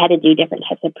 We had to do different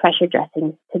types of pressure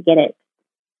dressings to get it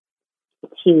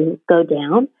to go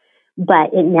down,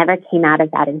 but it never came out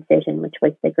of that incision, which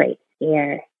was the great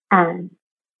scare.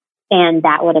 And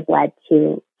that would have led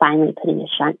to finally putting a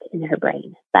shunt in her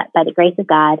brain. But by the grace of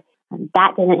God,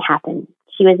 that didn't happen.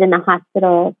 She was in the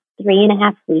hospital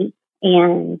 3.5 weeks,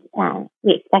 and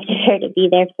we expected her to be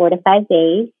there 4 to 5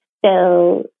 days.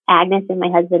 So Agnes and my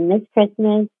husband missed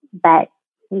Christmas, but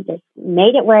we just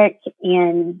made it work,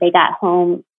 and they got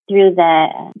home through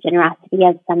the generosity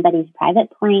of somebody's private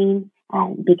plane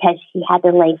because she had to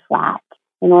lay flat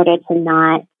in order to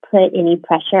not put any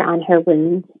pressure on her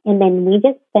wounds. And then we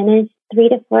just finished 3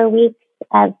 to 4 weeks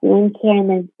of wound care, and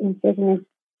the incision is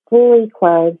fully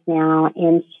closed now,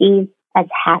 and she's as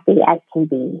happy as can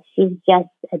be. She's just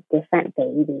a different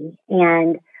baby.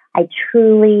 And I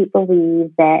truly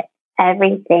believe that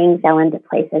everything fell into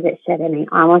place as it should. And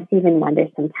I almost even wonder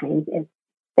sometimes if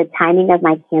the timing of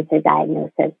my cancer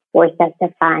diagnosis forced us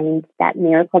to find that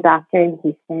miracle doctor in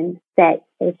Houston that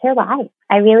saved her life.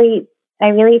 I really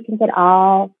think it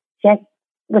all just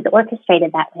was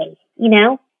orchestrated that way. You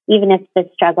know, even if the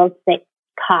struggles that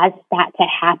caused that to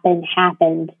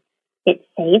happened, it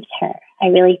saved her. I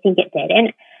really think it did.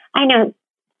 And I know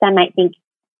some might think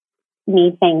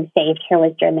me saying saved her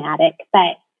was dramatic,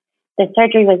 but the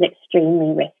surgery was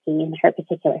extremely risky in her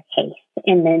particular case.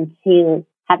 And then to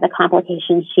have the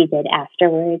complications she did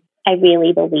afterwards, I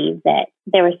really believe that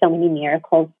there were so many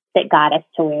miracles that got us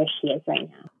to where she is right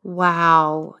now.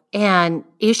 Wow. And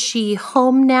is she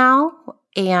home now?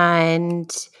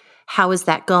 And how is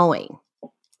that going?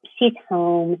 She's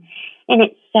home. And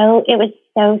it was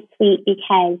so sweet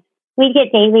because we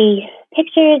get daily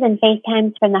pictures and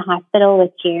FaceTimes from the hospital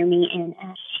with Jeremy, and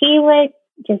she would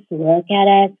just look at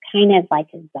us kind of like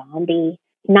a zombie,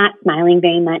 not smiling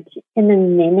very much. And the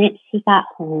minute she got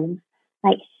home,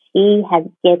 like, she has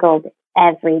giggled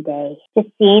every day. Just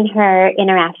seeing her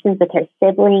interactions with her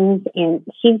siblings, and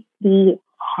she's the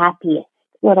happiest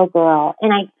little girl.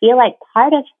 And I feel like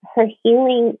part of her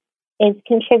healing is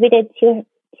contributed to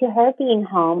her being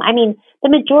home. I mean, the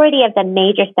majority of the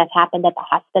major stuff happened at the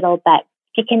hospital, but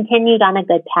she continued on a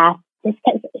good path just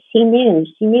because she knew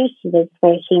she was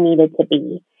where she needed to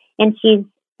be. And she's,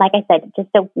 like I said, just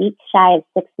a week shy of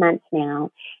 6 months now.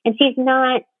 And she's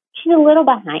a little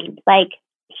behind. Like,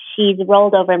 she's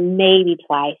rolled over maybe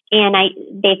twice. And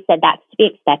they've said that's to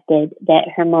be expected, that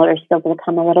her motor skills will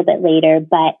come a little bit later,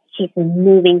 but she's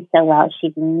moving so well.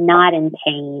 She's not in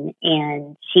pain,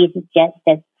 and she's just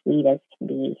as sweet as can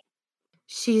be.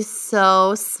 She's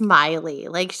so smiley.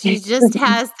 Like, she just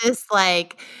has this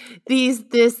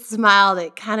this smile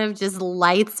that kind of just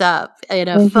lights up in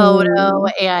a photo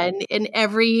and in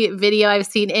every video I've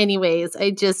seen anyways.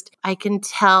 I can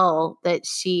tell that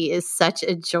she is such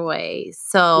a joy.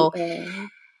 So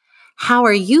how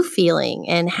are you feeling,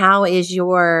 and how is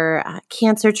your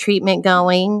cancer treatment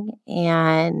going,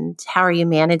 and how are you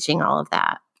managing all of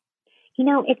that? You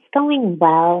know, it's going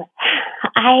well.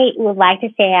 I would like to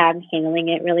say I'm handling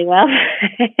it really well.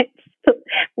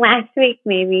 Last week,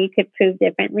 maybe could prove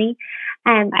differently.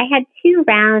 I had 2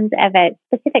 rounds of a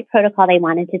specific protocol they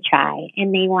wanted to try,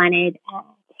 and they wanted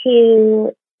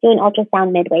to do an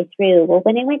ultrasound midway through. Well,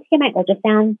 when I went to get my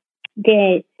ultrasound,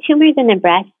 the tumors in the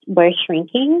breast were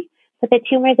shrinking. but the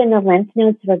tumors in the lymph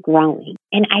nodes were growing.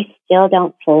 And I still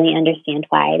don't fully understand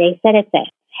why. They said it's a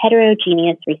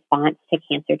heterogeneous response to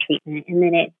cancer treatment and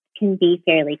that it can be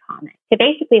fairly common. So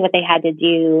basically what they had to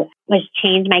do was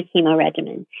change my chemo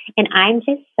regimen. And I'm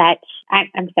such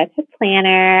a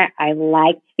planner. I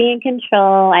like to be in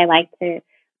control. I like to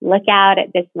look out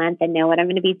at this month and know what I'm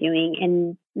going to be doing.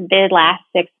 And the last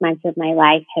 6 months of my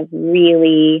life have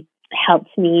really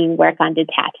helped me work on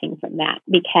detaching from that,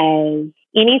 because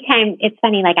anytime, it's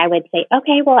funny, like I would say,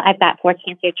 okay, well, I've got 4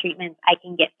 cancer treatments. I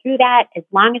can get through that as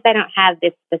long as I don't have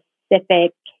this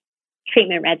specific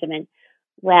treatment regimen.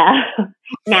 Well,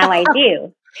 now I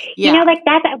do. Yeah. You know, like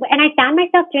that. And I found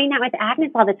myself doing that with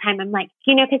Agnes all the time. I'm like,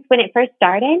 because when it first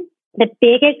started, the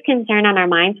biggest concern on our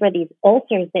minds were these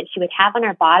ulcers that she would have on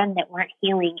her bottom that weren't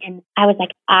healing. And I was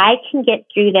like, I can get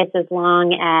through this as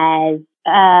long as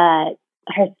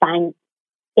her spine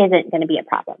isn't going to be a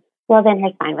problem. Well, then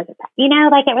her spine was a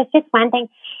problem. Like it was just one thing.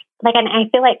 Like, and I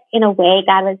feel like in a way,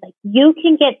 God was like, you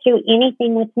can get through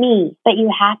anything with me, but you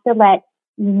have to let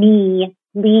me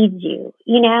lead you,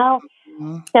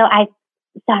 Mm-hmm. So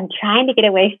I'm trying to get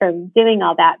away from doing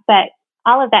all that. But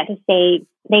all of that to say,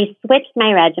 they switched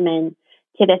my regimen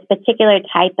to this particular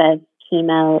type of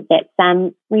chemo that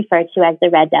some refer to as the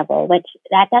Red Devil, which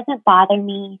that doesn't bother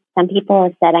me. Some people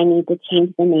have said I need to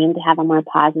change the name to have a more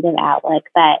positive outlook,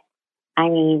 but I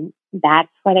mean,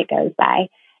 that's what it goes by.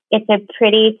 It's a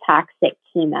pretty toxic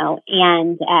chemo.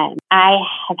 And I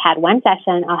have had one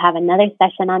session. I'll have another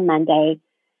session on Monday.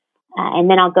 And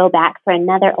then I'll go back for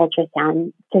another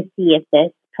ultrasound to see if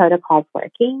this protocol's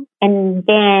working. And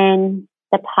then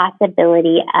the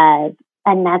possibility of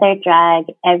another drug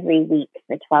every week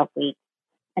for 12 weeks,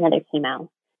 another chemo,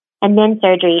 and then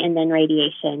surgery and then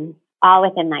radiation, all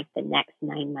within like the next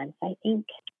 9 months, I think.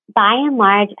 By and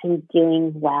large, I'm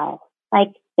doing well.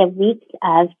 Like the weeks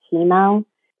of chemo,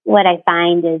 what I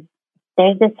find is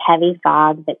there's this heavy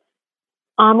fog that's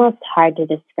almost hard to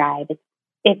describe.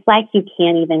 It's like you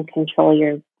can't even control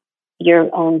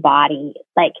your own body.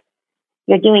 Like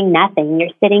you're doing nothing.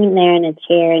 You're sitting there in a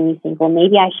chair and you think, well,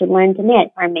 maybe I should learn to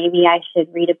knit, or maybe I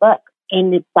should read a book.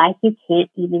 And it's like you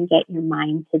can't even get your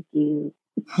mind to do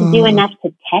enough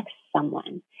to text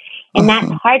someone. And that's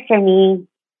hard for me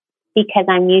because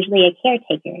I'm usually a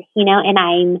caretaker, and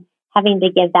I'm having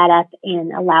to give that up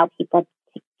and allow people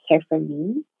to care for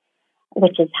me,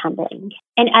 which is humbling.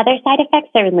 And other side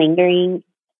effects are lingering,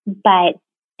 but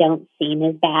don't seem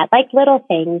as bad. Like little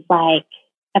things like,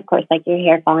 of course, like your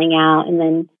hair falling out, and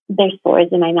then there's sores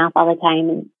in my mouth all the time,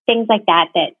 and things like that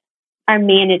are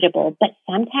manageable. But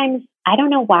sometimes, I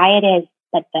don't know why it is,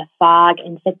 but the fog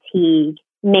and fatigue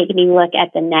make me look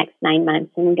at the next 9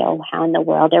 months and go, how in the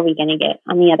world are we going to get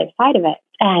on the other side of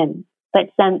it? But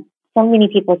so many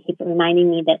people keep reminding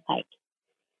me that, like,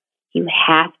 you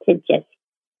have to just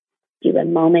do a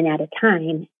moment at a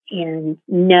time and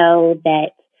know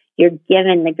that you're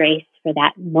given the grace for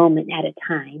that moment at a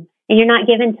time. And you're not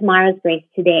given tomorrow's grace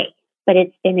today, but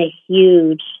it's been a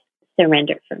huge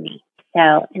surrender for me.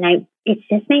 So, it's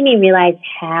just made me realize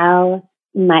how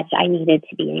much I needed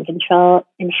to be in control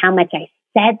and how much I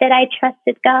said that I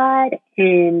trusted God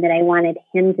and that I wanted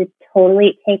Him to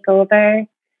totally take over,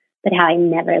 but how I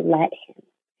never let Him.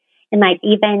 And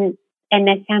and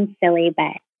this sounds silly,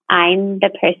 but I'm the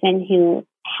person who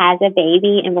has a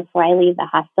baby, and before I leave the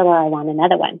hospital, I want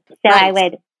another one. So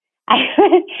right.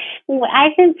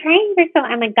 I've been praying for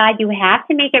I'm like, God, you have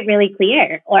to make it really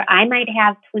clear, or I might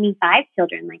have 25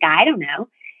 children. Like, I don't know.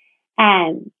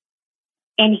 And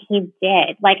He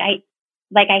did.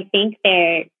 I think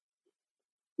they're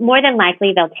more than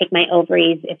likely they'll take my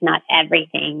ovaries, if not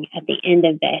everything, at the end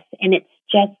of this. And it's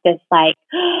just this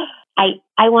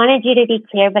I wanted you to be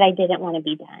clear, but I didn't want to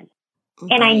be done.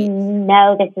 Right. And I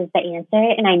know this is the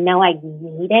answer, and I know I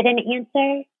needed an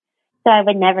answer. So I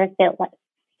would never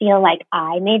feel like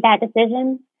I made that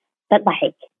decision. But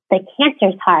the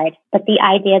cancer's hard. But the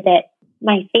idea that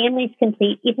my family's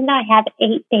complete, even though I have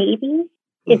 8 babies,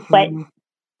 is what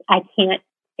I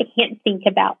can't think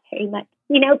about very much.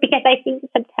 Because I think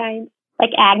sometimes,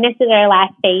 like Agnes is our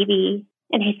last baby,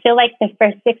 and I feel like the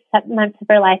first 6 months of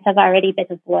her life have already been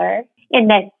a blur. In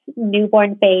this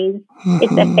newborn phase,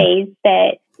 it's a phase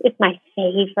that is my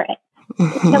favorite.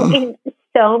 So in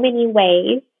so many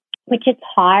ways, which is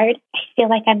hard, I feel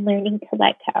like I'm learning to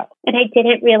let go. And I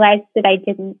didn't realize that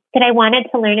I wanted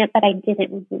to learn it, but I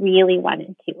didn't really want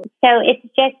to. So it's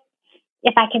just,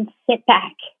 if I can sit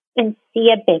back and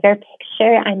see a bigger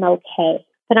picture, I'm okay.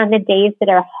 But on the days that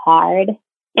are hard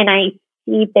and I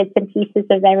see bits and pieces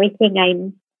of everything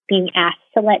I'm being asked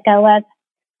to let go of,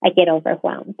 I get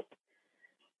overwhelmed.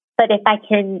 But if I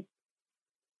can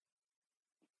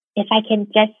if I can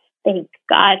just thank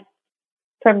God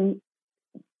for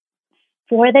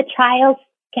the trials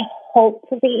to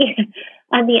hopefully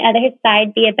on the other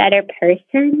side be a better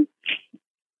person,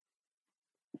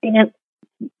 then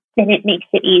it makes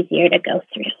it easier to go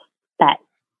through. But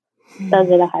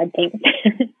those are the hard things.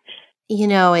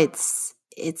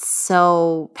 It's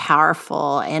so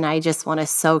powerful, and I just want to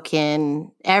soak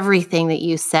in everything that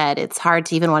you said. It's hard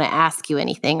to even want to ask you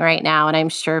anything right now, and I'm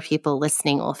sure people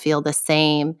listening will feel the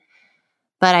same.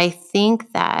 But I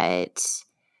think that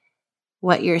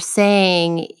what you're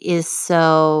saying is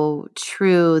so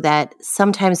true that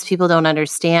sometimes people don't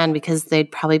understand, because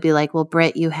they'd probably be like, "Well,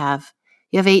 Britt, you have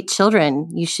 8 children.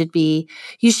 You should be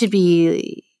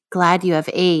glad you have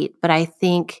 8." But I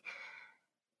think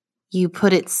you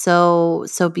put it so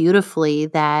beautifully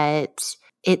that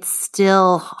it's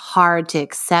still hard to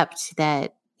accept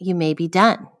that you may be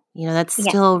done. That's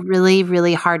still really,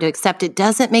 really hard to accept. It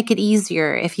doesn't make it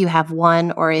easier if you have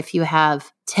 1 or if you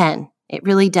have 10. It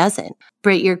really doesn't.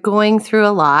 Britt, you're going through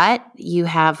a lot. You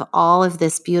have all of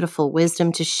this beautiful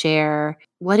wisdom to share.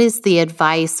 What is the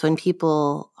advice when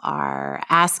people are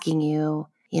asking you,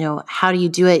 how do you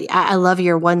do it? I love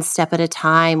your 1 step at a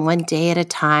time, 1 day at a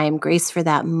time, grace for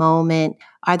that moment.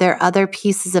 Are there other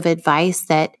pieces of advice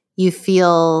that you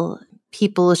feel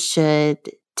people should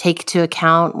take into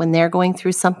account when they're going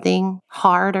through something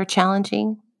hard or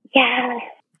challenging? Yeah,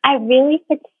 I really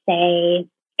would say,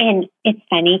 and it's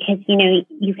funny because,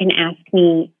 you can ask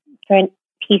me for a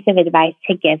piece of advice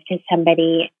to give to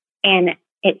somebody, and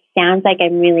it sounds like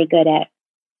I'm really good at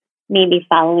maybe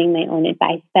following my own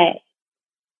advice, but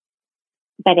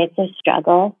it's a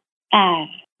struggle. I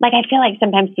feel like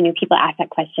sometimes, people ask that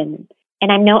question,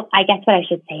 and I guess what I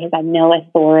should say is I'm no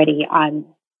authority on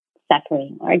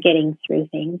suffering or getting through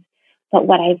things. But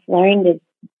what I've learned is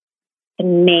the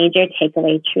major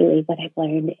takeaway, truly what I've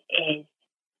learned is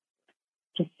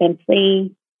to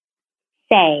simply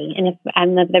say, and if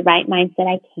I'm of the right mindset,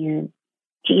 I can,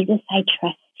 Jesus, I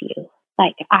trust you.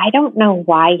 I don't know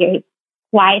why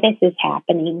this is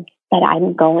happening, but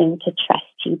I'm going to trust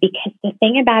you, because the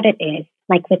thing about it is,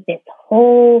 with this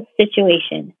whole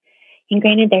situation, and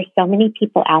granted, there's so many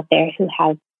people out there who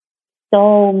have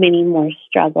so many more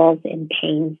struggles and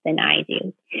pains than I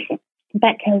do,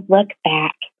 but to look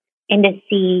back and to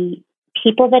see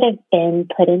people that have been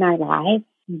put in our lives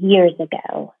years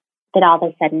ago that all of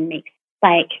a sudden makes,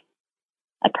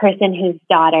 a person whose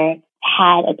daughter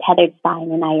had a tethered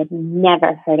spine, and I had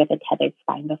never heard of a tethered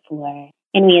spine before.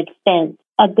 And we had spent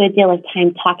a good deal of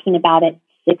time talking about it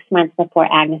 6 months before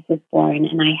Agnes was born,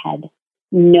 and I had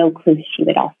no clue she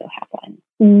would also have one.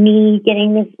 Me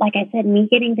getting this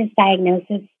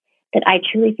diagnosis that I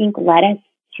truly think led us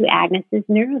to Agnes's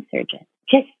neurosurgeon.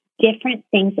 Just different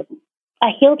things. A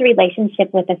healed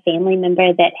relationship with a family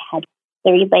member that had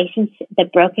the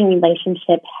broken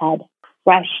relationship had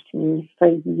crushed me for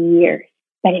years,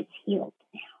 but it's healed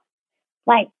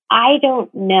now. I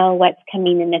don't know what's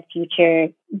coming in the future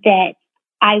that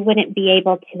I wouldn't be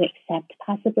able to accept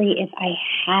possibly if I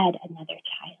had another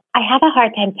child. I have a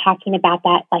hard time talking about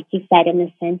that, like you said, in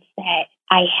the sense that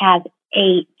I have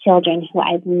 8 children who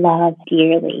I love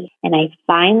dearly, and I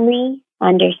finally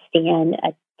understand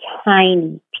a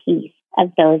tiny piece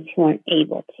of those who aren't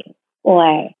able to,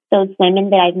 or those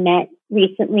women that I've met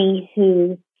recently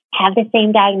who have the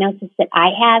same diagnosis that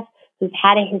I have, who've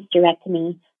had a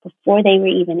hysterectomy before they were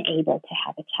even able to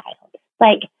have a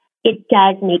child. It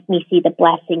does make me see the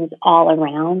blessings all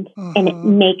around, and it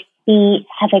makes me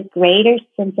have a greater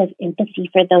sense of empathy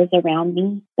for those around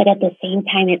me. But at the same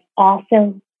time, it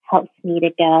also helps me to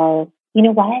go, you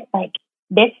know what,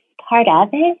 this part of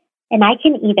it, and I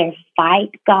can either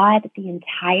fight God the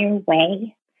entire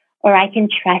way, or I can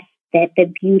trust that the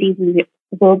beauty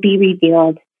will be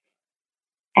revealed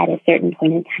at a certain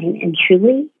point in time. And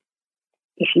truly,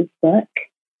 if you look,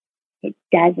 it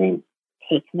doesn't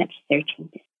take much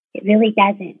searching. It really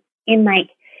doesn't. And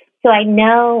so I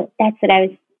know that's what I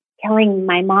was telling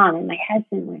my mom and my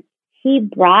husband. He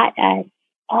brought us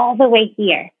all the way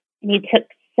here, and he took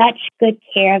such good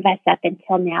care of us up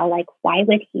until now. Why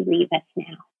would he leave us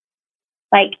now?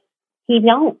 He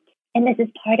don't. And this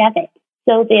is part of it.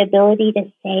 So the ability to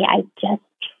say, I just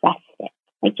trust it.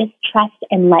 Just trust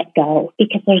and let go,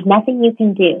 because there's nothing you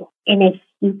can do. And if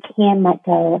you can let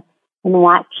go and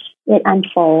watch it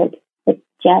unfold, it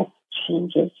just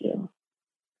changes you.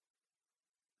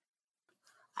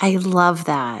 I love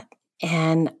that.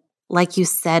 And like you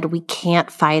said, we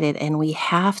can't fight it, and we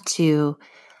have to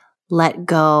let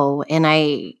go. And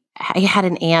I had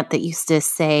an aunt that used to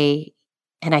say,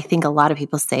 and I think a lot of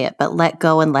people say it, but let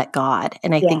go and let God.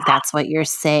 And I think that's what you're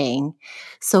saying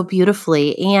so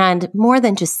beautifully. And more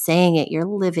than just saying it, you're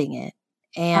living it.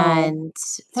 And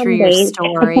through your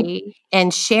story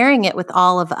and sharing it with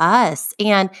all of us.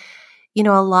 And, you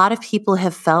know, a lot of people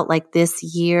have felt like this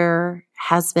year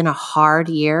has been a hard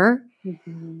year.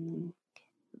 Mm-hmm.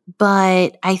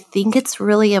 But I think it's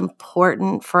really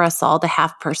important for us all to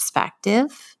have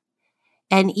perspective.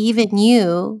 And even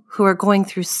you who are going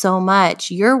through so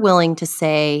much, you're willing to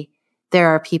say there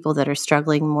are people that are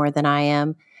struggling more than I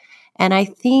am. And I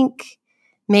think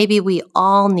maybe we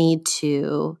all need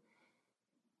to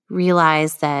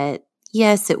realize that,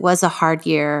 yes, it was a hard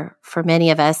year for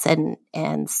many of us, and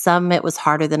some it was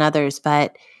harder than others.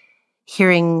 But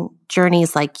hearing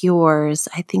journeys like yours,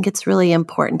 I think it's really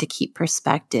important to keep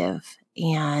perspective,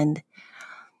 and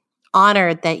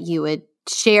honored that you would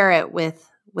share it with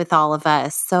all of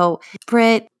us. So,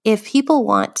 Britt, if people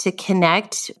want to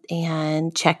connect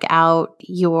and check out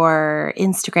your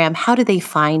Instagram, how do they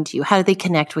find you? How do they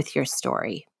connect with your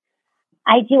story?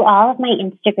 I do all of my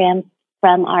Instagrams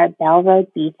from our Bell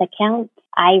Road Beef account.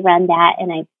 I run that,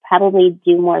 and I probably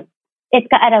do more. It's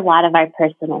got a lot of our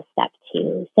personal stuff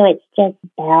too. So it's just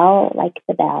Bell, like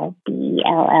the Bell,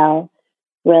 Bell,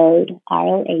 Road,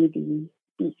 ROAD,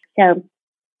 Beef. So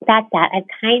that's that. I've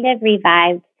kind of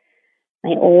revived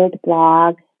my old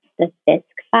blog,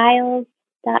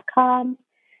 thefiskfiles.com.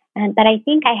 But I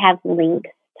think I have links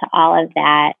to all of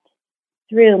that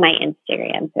through my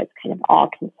Instagram. So it's kind of all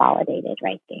consolidated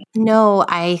right there. No,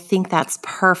 I think that's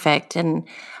perfect. And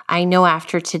I know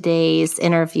after today's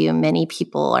interview, many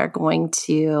people are going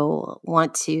to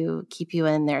want to keep you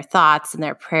in their thoughts and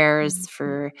their prayers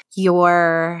for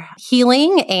your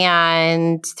healing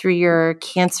and through your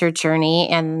cancer journey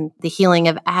and the healing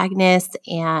of Agnes.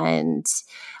 And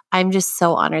I'm just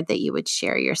so honored that you would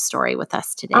share your story with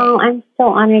us today. Oh, I'm so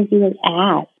honored you would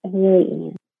ask. I really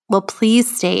am. Well,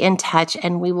 please stay in touch,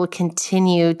 and we will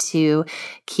continue to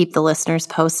keep the listeners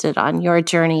posted on your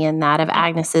journey and that of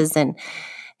Agnes's. And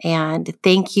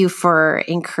thank you for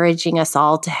encouraging us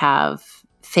all to have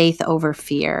faith over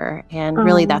fear. And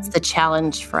really, that's the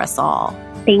challenge for us all.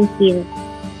 Thank you.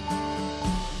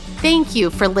 Thank you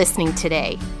for listening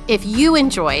today. If you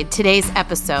enjoyed today's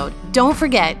episode, don't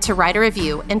forget to write a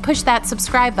review and push that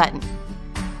subscribe button.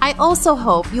 I also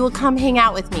hope you will come hang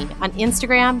out with me on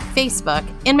Instagram, Facebook,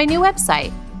 and my new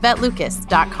website,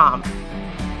 betlucas.com.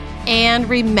 And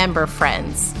remember,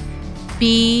 friends,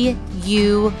 be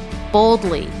you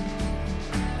boldly.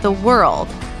 The world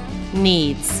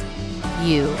needs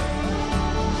you.